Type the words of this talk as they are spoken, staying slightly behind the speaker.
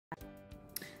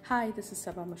Hi, this is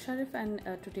Sabah Musharraf, and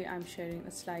today I'm sharing a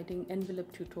sliding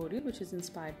envelope tutorial which is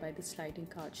inspired by the sliding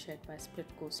card shed by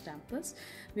Splitcoaststampers.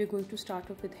 We're going to start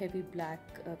off with heavy black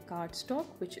cardstock,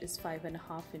 which is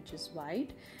 5.5 inches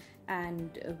wide,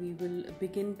 and we will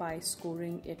begin by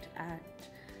scoring it at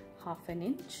 1/2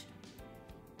 inch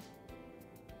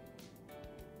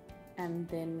and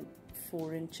then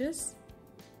 4 inches,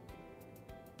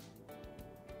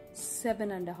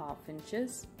 7.5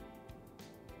 inches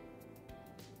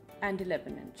and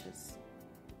 11 inches.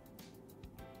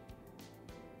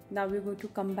 Now we're going to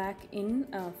come back in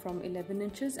from 11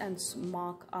 inches and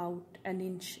mark out an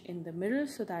inch in the middle,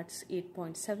 so that's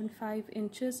 8.75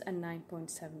 inches and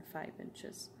 9.75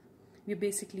 inches. We're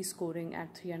basically scoring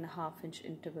at 3.5 inch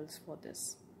intervals for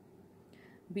this.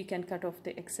 We can cut off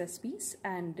the excess piece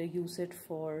and use it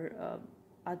for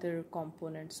other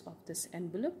components of this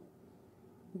envelope.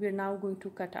 We're now going to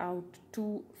cut out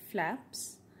 2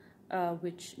 flaps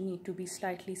which need to be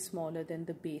slightly smaller than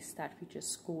the base that we just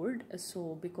scored.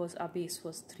 So because our base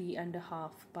was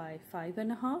 3.5 by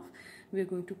 5.5, we're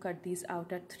going to cut these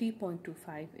out at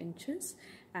 3.25 inches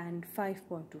and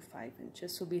 5.25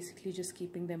 inches. So basically just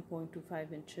keeping them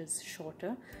 0.25 inches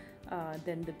shorter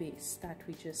than the base that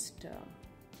we just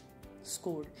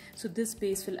scored. So this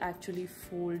base will actually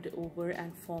fold over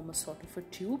and form a sort of a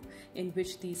tube in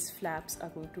which these flaps are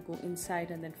going to go inside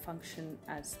and then function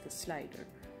as the slider.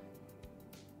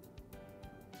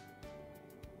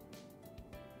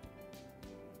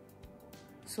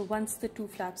 So once the 2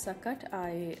 flaps are cut,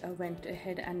 I went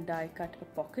ahead and die cut a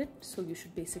pocket. So you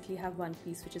should basically have one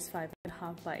piece which is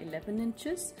 5.5 by 11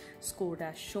 inches, scored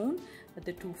as shown.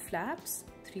 The 2 flaps,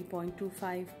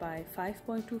 3.25 by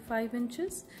 5.25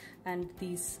 inches, and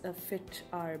these fit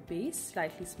our base,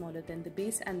 slightly smaller than the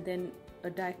base, and then a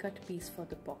die cut piece for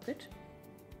the pocket.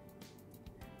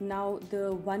 Now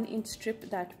the 1 inch strip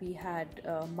that we had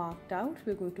marked out,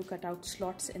 we're going to cut out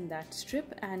slots in that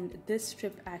strip, and this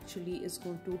strip actually is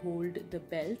going to hold the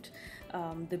belt,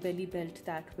 the belly belt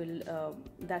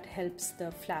that helps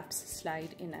the flaps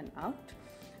slide in and out.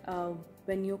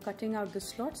 When you're cutting out the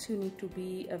slots, you need to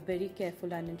be very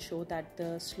careful and ensure that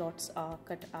the slots are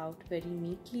cut out very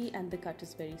neatly and the cut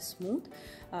is very smooth,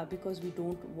 because we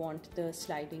don't want the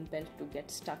sliding belt to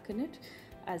get stuck in it,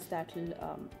 as that will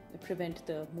prevent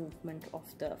the movement of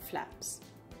the flaps.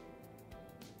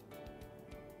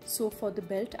 So for the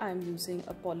belt, I'm using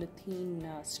a polythene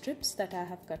strips that I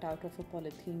have cut out of a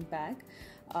polythene bag.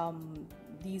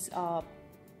 These are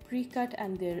pre-cut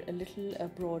and they're a little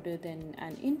broader than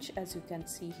an inch, as you can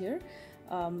see here.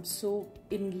 So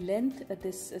in length,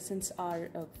 since our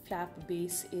flap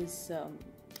base is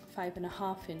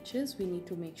 5.5 inches, we need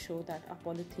to make sure that our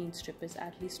polythene strip is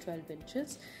at least 12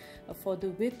 inches. For the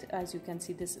width, as you can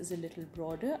see, this is a little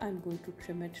broader. I'm going to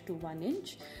trim it to 1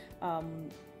 inch.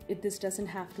 This doesn't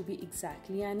have to be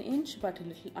exactly an inch, but a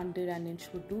little under an inch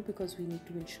would do, because we need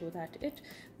to ensure that it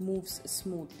moves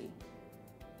smoothly.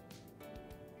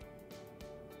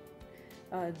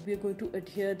 We're going to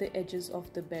adhere the edges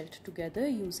of the belt together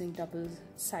using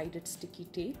double-sided sticky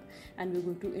tape, and we're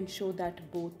going to ensure that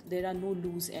there are no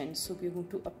loose ends. So we're going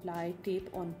to apply tape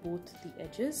on both the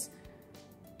edges,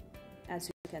 as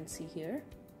you can see here.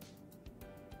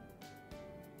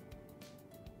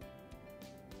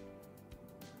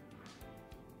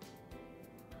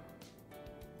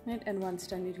 Right, and once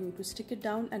done, you're going to stick it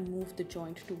down and move the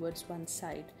joint towards one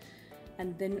side.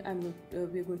 And then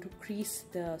we're going to crease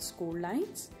the score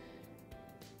lines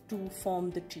to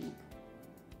form the tube.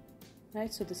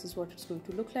 Right, so this is what it's going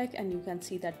to look like, and you can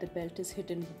see that the belt is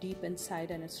hidden deep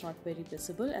inside and it's not very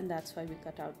visible, and that's why we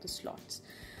cut out the slots.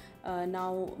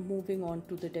 Now moving on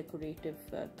to the decorative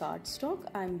cardstock,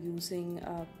 I'm using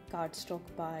cardstock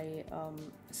by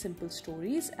Simple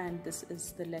Stories, and this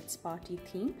is the Let's Party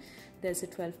theme. There's a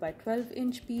 12 by 12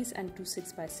 inch piece and 2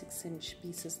 6 by 6 inch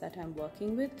pieces that I'm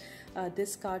working with.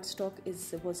 This cardstock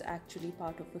was actually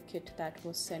part of a kit that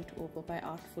was sent over by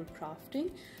Artful Crafting,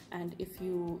 and if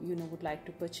you would like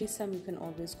to purchase some, you can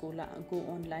always go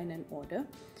online and order.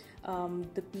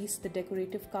 The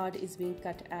decorative card is being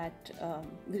cut at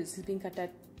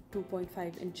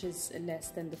 2.5 inches less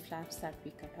than the flaps that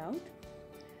we cut out.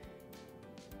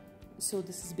 So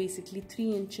this is basically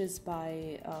 3 inches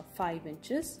by 5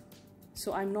 inches.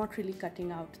 So I'm not really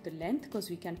cutting out the length, because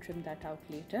we can trim that out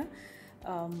later.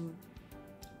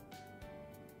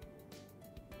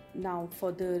 Now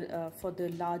for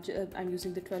the larger, I'm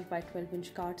using the 12 by 12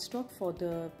 inch cardstock for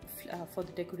the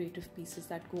decorative pieces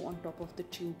that go on top of the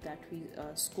tube that we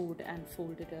scored and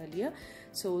folded earlier.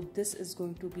 So this is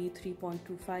going to be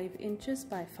 3.25 inches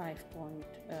by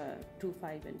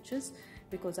 5.25 inches,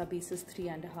 because our base is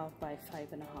 3.5 by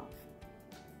 5.5.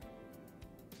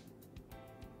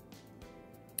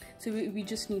 So we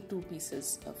just need two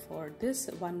pieces for this,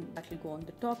 one that will go on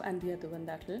the top and the other one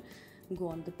that will go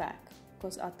on the back,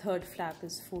 because our third flap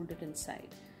is folded inside.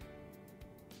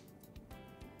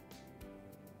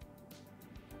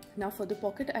 Now for the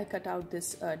pocket, I cut out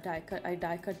this die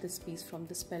cut this piece from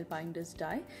the Spellbinders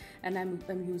die, and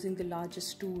I'm using the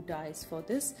largest two dies for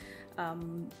this.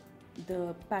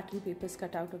 The pattern paper is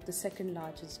cut out of the second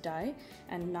largest die,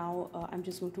 and now I'm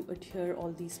just going to adhere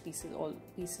all these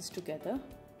pieces together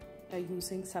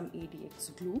using some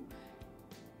ADX glue.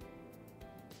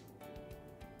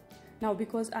 Now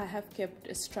because I have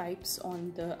kept stripes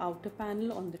on the outer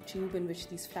panel on the tube in which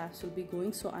these flaps will be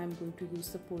going, so I'm going to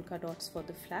use the polka dots for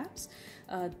the flaps.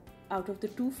 Out of the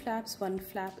two flaps, one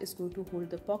flap is going to hold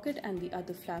the pocket and the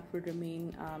other flap will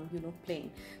remain plain.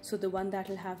 So the one that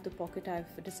will have the pocket,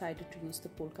 I've decided to use the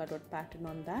polka dot pattern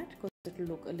on that because it will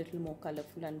look a little more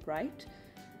colorful and bright.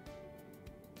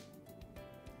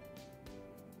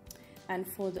 And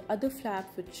for the other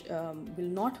flap, which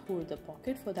will not hold the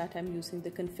pocket, for that I'm using the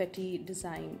confetti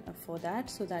design for that,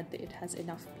 so that it has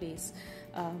enough place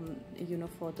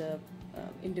for the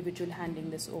individual handing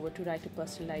this over to write a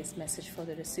personalized message for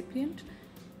the recipient.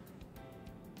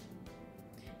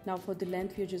 Now for the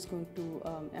length, we're just going to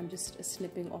I'm just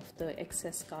snipping off the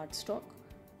excess cardstock.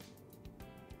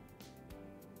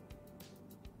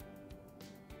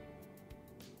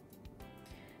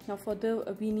 Now for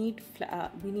the we need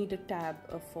a tab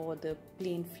for the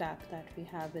plain flap that we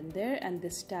have in there, and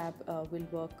this tab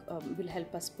will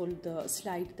help us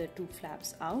slide the two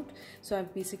flaps out. So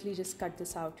I've basically just cut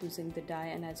this out using the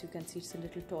die, and as you can see, it's a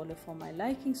little taller for my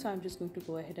liking, so I'm just going to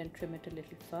go ahead and trim it a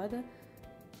little further,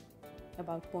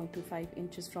 about 0.25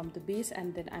 inches from the base,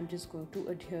 and then I'm just going to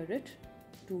adhere it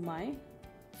to my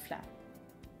flap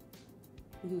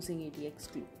using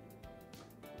ADX glue.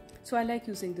 So I like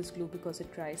using this glue because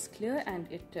it dries clear and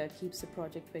it keeps the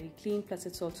project very clean, plus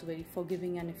it's also very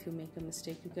forgiving, and if you make a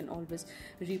mistake you can always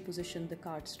reposition the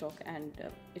cardstock, and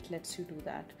it lets you do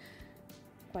that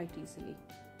quite easily.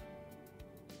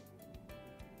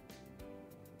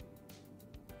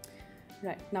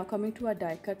 Right, now coming to our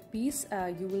die cut piece,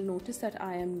 you will notice that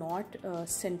I am not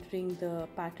centering the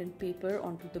pattern paper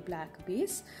onto the black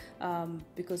base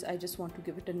because I just want to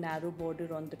give it a narrow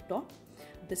border on the top.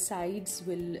 The sides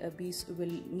will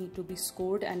need to be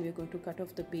scored, and we're going to cut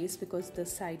off the base because the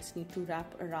sides need to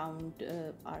wrap around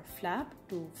our flap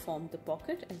to form the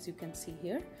pocket, as you can see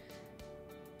here.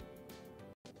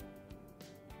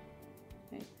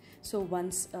 Right. So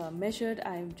once measured,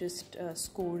 I'm just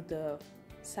score the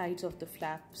sides of the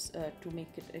flaps to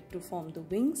make it to form the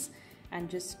wings, and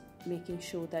just making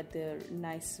sure that they're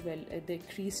they're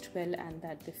creased well and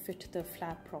that they fit the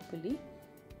flap properly.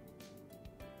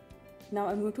 Now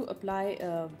I'm going to apply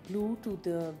glue to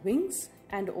the wings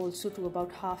and also to about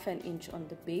 1/2 an inch on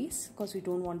the base, because we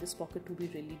don't want this pocket to be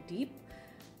really deep.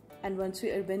 And when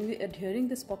we're adhering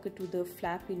this pocket to the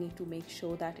flap, we need to make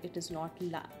sure that it is not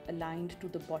aligned to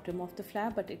the bottom of the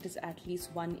flap, but it is at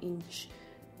least 1 inch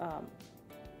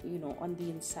on the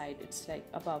inside. It's like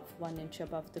above 1 inch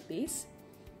above the base.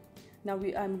 Now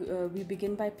we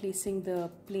begin by placing the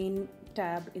plain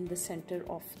tab in the center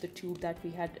of the tube that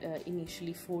we had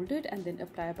initially folded, and then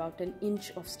apply about 1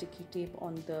 inch of sticky tape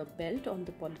on the belt, on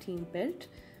the polythene belt,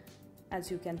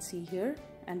 as you can see here,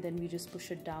 and then we just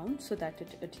push it down so that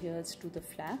it adheres to the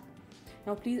flap.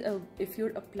 Now please, if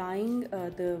you're applying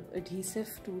the adhesive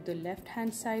to the left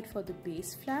hand side for the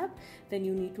base flap, then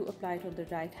you need to apply it on the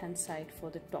right hand side for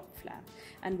the top flap.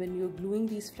 And when you're gluing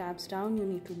these flaps down, you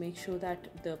need to make sure that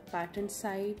the pattern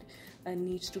side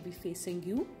needs to be facing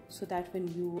you, so that when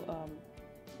you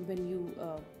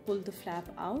pull the flap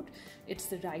out, it's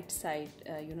the right side,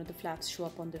 the flaps show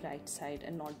up on the right side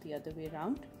and not the other way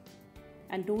around.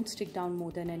 And don't stick down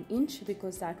more than 1 inch,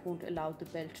 because that won't allow the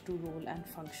belt to roll and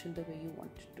function the way you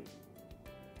want it to.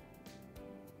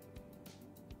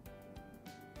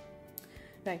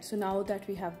 Right, so now that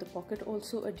we have the pocket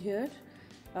also adhered,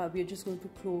 we're just going to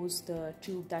close the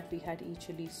tube that we had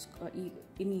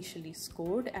initially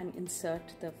scored and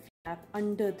insert the flap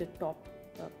under the top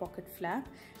pocket flap,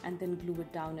 and then glue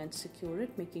it down and secure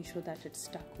it, making sure that it's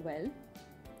stuck well.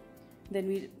 Then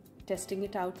we're testing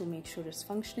it out to make sure it's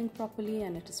functioning properly,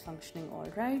 and it is functioning all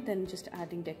right. Then just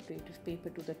adding decorative paper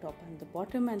to the top and the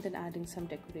bottom, and then adding some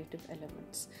decorative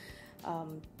elements.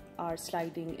 Our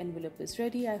sliding envelope is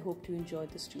ready. I hope you enjoyed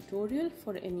this tutorial.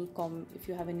 If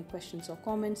you have any questions or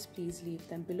comments, please leave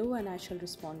them below and I shall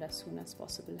respond as soon as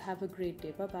possible. Have a great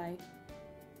day. Bye bye.